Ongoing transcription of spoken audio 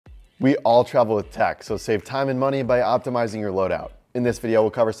We all travel with tech, so save time and money by optimizing your loadout. In this video,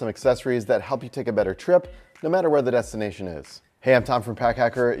 we'll cover some accessories that help you take a better trip, no matter where the destination is. Hey, I'm Tom from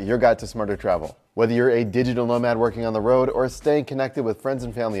PackHacker, your guide to smarter travel. Whether you're a digital nomad working on the road or staying connected with friends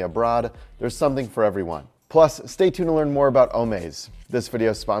and family abroad, there's something for everyone. Plus, stay tuned to learn more about Omaze, this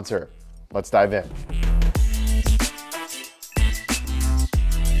video's sponsor. Let's dive in.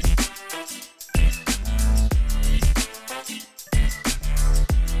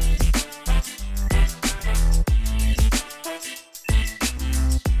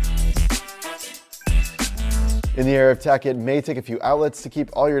 In the era of tech, it may take a few outlets to keep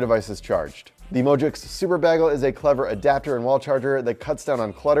all your devices charged. The Mojix Super Bagel is a clever adapter and wall charger that cuts down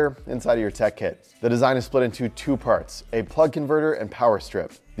on clutter inside of your tech kit. The design is split into two parts, a plug converter and power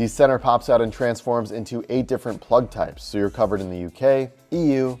strip. The center pops out and transforms into 8 different plug types, so you're covered in the UK,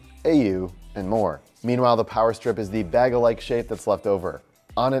 EU, AU, and more. Meanwhile, the power strip is the bagel-like shape that's left over.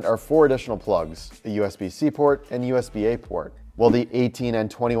 On it are 4 additional plugs, a USB-C port and USB-A port. While the 18 and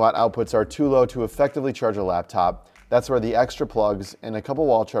 20 watt outputs are too low to effectively charge a laptop, that's where the extra plugs and a couple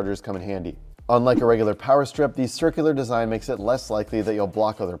wall chargers come in handy. Unlike a regular power strip, the circular design makes it less likely that you'll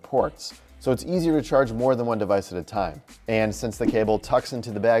block other ports, so it's easier to charge more than one device at a time. And since the cable tucks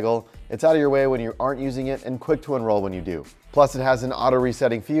into the bagel, it's out of your way when you aren't using it and quick to unroll when you do. Plus, it has an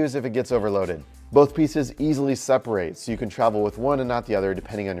auto-resetting fuse if it gets overloaded. Both pieces easily separate, so you can travel with one and not the other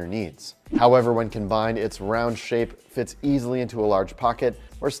depending on your needs. However, when combined, its round shape fits easily into a large pocket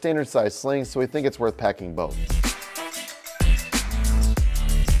or standard size sling, so we think it's worth packing both.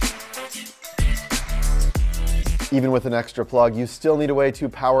 Even with an extra plug, you still need a way to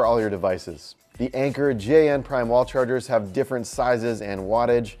power all your devices. The Anker GaNPrime wall chargers have different sizes and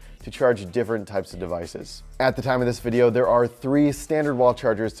wattage to charge different types of devices. At the time of this video, there are 3 standard wall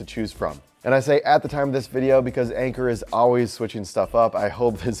chargers to choose from. And I say at the time of this video because Anker is always switching stuff up. I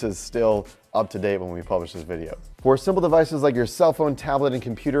hope this is still up to date when we publish this video. For simple devices like your cell phone, tablet, and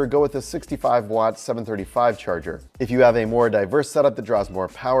computer, go with the 65 watt 735 charger. If you have a more diverse setup that draws more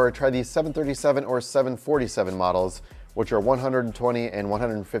power, try the 737 or 747 models, which are 120 and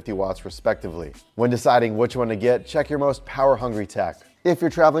 150 watts respectively. When deciding which one to get, check your most power-hungry tech. If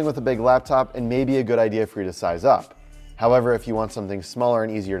you're traveling with a big laptop, it may be a good idea for you to size up. However, if you want something smaller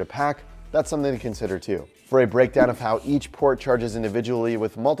and easier to pack, that's something to consider too. For a breakdown of how each port charges individually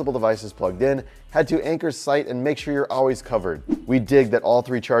with multiple devices plugged in, head to Anker's site and make sure you're always covered. We dig that all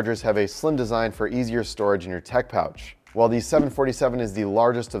 3 chargers have a slim design for easier storage in your tech pouch. While the 747 is the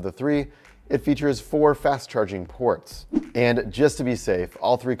largest of the 3, it features 4 fast charging ports. And just to be safe,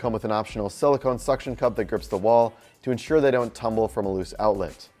 all 3 come with an optional silicone suction cup that grips the wall to ensure they don't tumble from a loose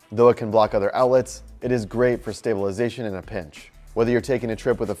outlet. Though it can block other outlets, it is great for stabilization in a pinch. Whether you're taking a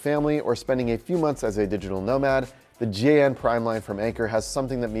trip with a family or spending a few months as a digital nomad, the GaNPrime line from Anker has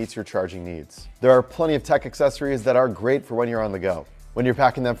something that meets your charging needs. There are plenty of tech accessories that are great for when you're on the go. When you're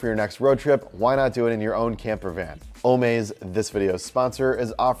packing them for your next road trip, why not do it in your own camper van? Omaze, this video's sponsor,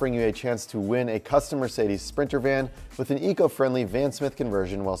 is offering you a chance to win a custom Mercedes Sprinter van with an eco-friendly Van Smith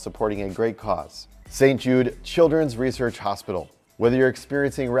conversion while supporting a great cause. St. Jude Children's Research Hospital. Whether you're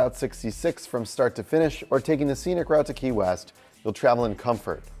experiencing Route 66 from start to finish or taking the scenic route to Key West, you'll travel in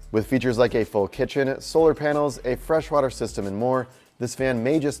comfort. With features like a full kitchen, solar panels, a freshwater system, and more, this van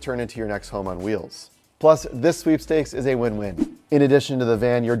may just turn into your next home on wheels. Plus, this sweepstakes is a win-win. In addition to the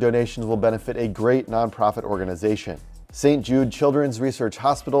van, your donations will benefit a great nonprofit organization. St. Jude Children's Research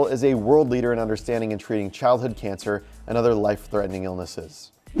Hospital is a world leader in understanding and treating childhood cancer and other life-threatening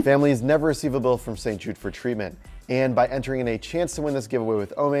illnesses. Families never receive a bill from St. Jude for treatment, and by entering in a chance to win this giveaway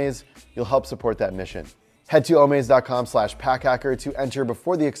with Omaze, you'll help support that mission. Head to omaze.com/packhacker to enter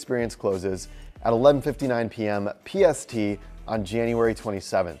before the experience closes at 11:59 p.m. PST on January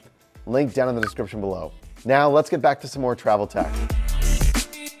 27th. Link down in the description below. Now let's get back to some more travel tech.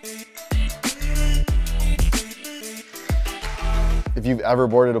 If you've ever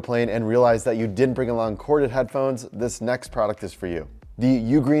boarded a plane and realized that you didn't bring along corded headphones, this next product is for you. The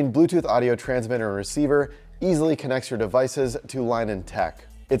Ugreen Bluetooth audio transmitter and receiver easily connects your devices to line and tech.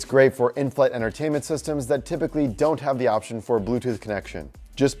 It's great for in-flight entertainment systems that typically don't have the option for Bluetooth connection.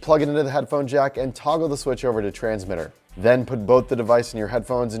 Just plug it into the headphone jack and toggle the switch over to transmitter. Then put both the device and your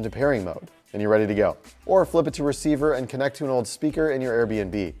headphones into pairing mode, and you're ready to go. Or flip it to receiver and connect to an old speaker in your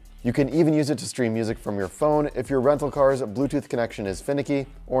Airbnb. You can even use it to stream music from your phone if your rental car's Bluetooth connection is finicky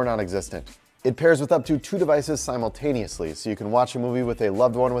or non-existent. It pairs with up to 2 devices simultaneously, so you can watch a movie with a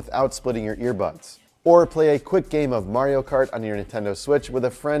loved one without splitting your earbuds. Or play a quick game of Mario Kart on your Nintendo Switch with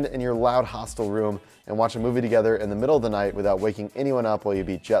a friend in your loud hostel room and watch a movie together in the middle of the night without waking anyone up while you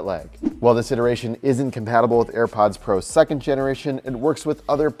beat jet lag. While this iteration isn't compatible with AirPods Pro 2nd generation, it works with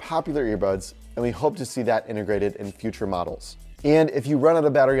other popular earbuds, and we hope to see that integrated in future models. And if you run out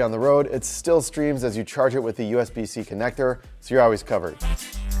of battery on the road, it still streams as you charge it with the USB-C connector, so you're always covered.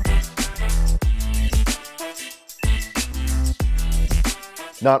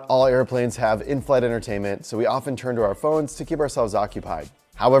 Not all airplanes have in-flight entertainment, so we often turn to our phones to keep ourselves occupied.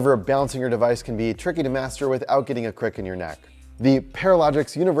 However, balancing your device can be tricky to master without getting a crick in your neck. The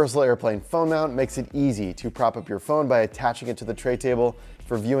Paralogix Universal Airplane Phone Mount makes it easy to prop up your phone by attaching it to the tray table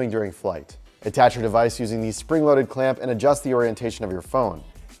for viewing during flight. Attach your device using the spring-loaded clamp and adjust the orientation of your phone.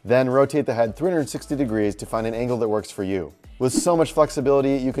 Then rotate the head 360 degrees to find an angle that works for you. With so much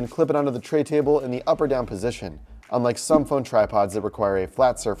flexibility, you can clip it onto the tray table in the up or down position, unlike some phone tripods that require a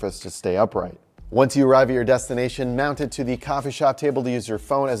flat surface to stay upright. Once you arrive at your destination, mount it to the coffee shop table to use your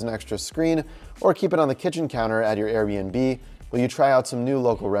phone as an extra screen, or keep it on the kitchen counter at your Airbnb while you try out some new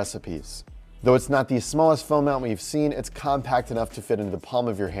local recipes. Though it's not the smallest phone mount we've seen, it's compact enough to fit into the palm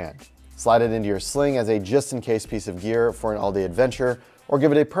of your hand. Slide it into your sling as a just-in-case piece of gear for an all-day adventure, or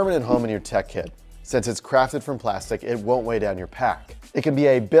give it a permanent home in your tech kit. Since it's crafted from plastic, it won't weigh down your pack. It can be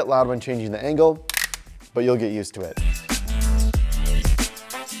a bit loud when changing the angle, but you'll get used to it.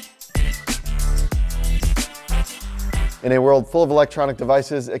 In a world full of electronic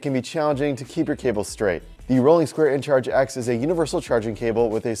devices, it can be challenging to keep your cables straight. The Rolling Square InCharge X is a universal charging cable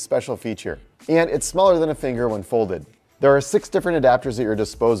with a special feature, and it's smaller than a finger when folded. There are 6 different adapters at your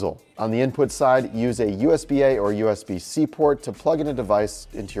disposal. On the input side, use a USB-A or USB-C port to plug in a device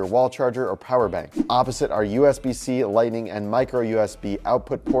into your wall charger or power bank. Opposite are USB-C, Lightning, and micro USB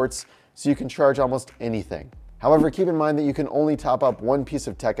output ports, so you can charge almost anything. However, keep in mind that you can only top up one piece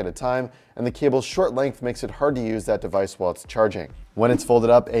of tech at a time, and the cable's short length makes it hard to use that device while it's charging. When it's folded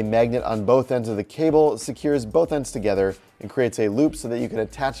up, a magnet on both ends of the cable secures both ends together and creates a loop so that you can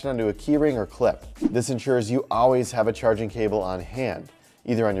attach it onto a keyring or clip. This ensures you always have a charging cable on hand,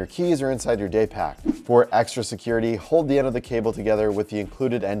 either on your keys or inside your day pack. For extra security, hold the end of the cable together with the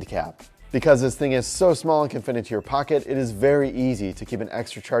included end cap. Because this thing is so small and can fit into your pocket, it is very easy to keep an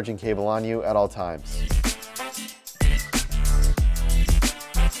extra charging cable on you at all times.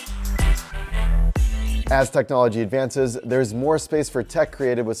 As technology advances, there's more space for tech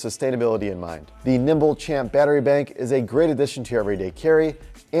created with sustainability in mind. The Nimble Champ battery bank is a great addition to your everyday carry,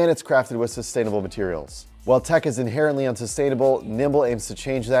 and it's crafted with sustainable materials. While tech is inherently unsustainable, Nimble aims to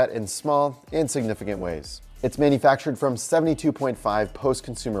change that in small, insignificant ways. It's manufactured from 72.5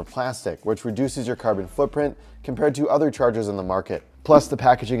 post-consumer plastic, which reduces your carbon footprint compared to other chargers on the market. Plus, the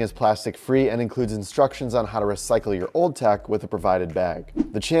packaging is plastic-free and includes instructions on how to recycle your old tech with a provided bag.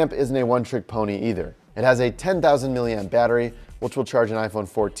 The Champ isn't a one-trick pony either. It has a 10,000 milliamp battery, which will charge an iPhone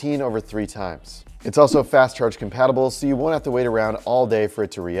 14 over 3 times. It's also fast charge compatible, so you won't have to wait around all day for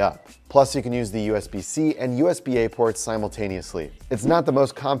it to re-up. Plus, you can use the USB-C and USB-A ports simultaneously. It's not the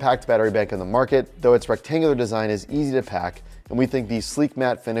most compact battery bank on the market, though its rectangular design is easy to pack, and we think the sleek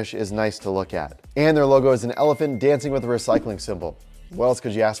matte finish is nice to look at. And their logo is an elephant dancing with a recycling symbol. What else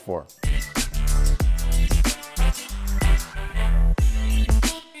could you ask for?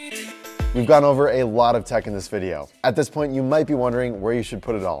 We've gone over a lot of tech in this video. At this point, you might be wondering where you should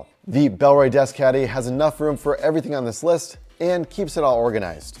put it all. The Bellroy Desk Caddy has enough room for everything on this list and keeps it all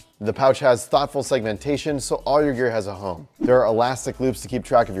organized. The pouch has thoughtful segmentation, so all your gear has a home. There are elastic loops to keep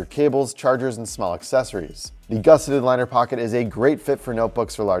track of your cables, chargers, and small accessories. The gusseted liner pocket is a great fit for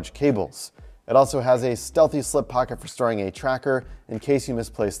notebooks or large cables. It also has a stealthy slip pocket for storing a tracker in case you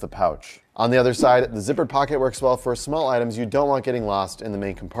misplace the pouch. On the other side, the zippered pocket works well for small items you don't want getting lost in the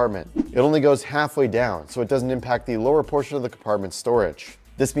main compartment. It only goes halfway down, so it doesn't impact the lower portion of the compartment's storage.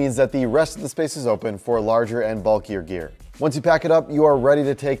 This means that the rest of the space is open for larger and bulkier gear. Once you pack it up, you are ready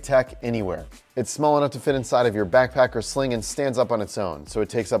to take tech anywhere. It's small enough to fit inside of your backpack or sling and stands up on its own, so it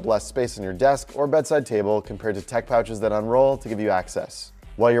takes up less space on your desk or bedside table compared to tech pouches that unroll to give you access.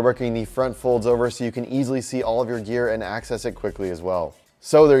 While you're working, the front folds over so you can easily see all of your gear and access it quickly as well.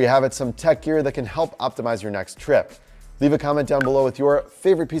 So there you have it, some tech gear that can help optimize your next trip. Leave a comment down below with your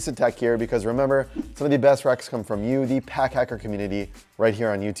favorite piece of tech gear, because remember, some of the best recs come from you, the Pack Hacker community, right here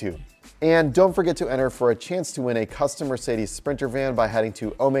on YouTube. And don't forget to enter for a chance to win a custom Mercedes Sprinter van by heading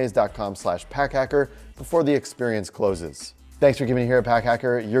to omaze.com/packhacker before the experience closes. Thanks for keeping it here at Pack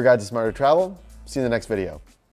Hacker, your guide to smarter travel. See you in the next video.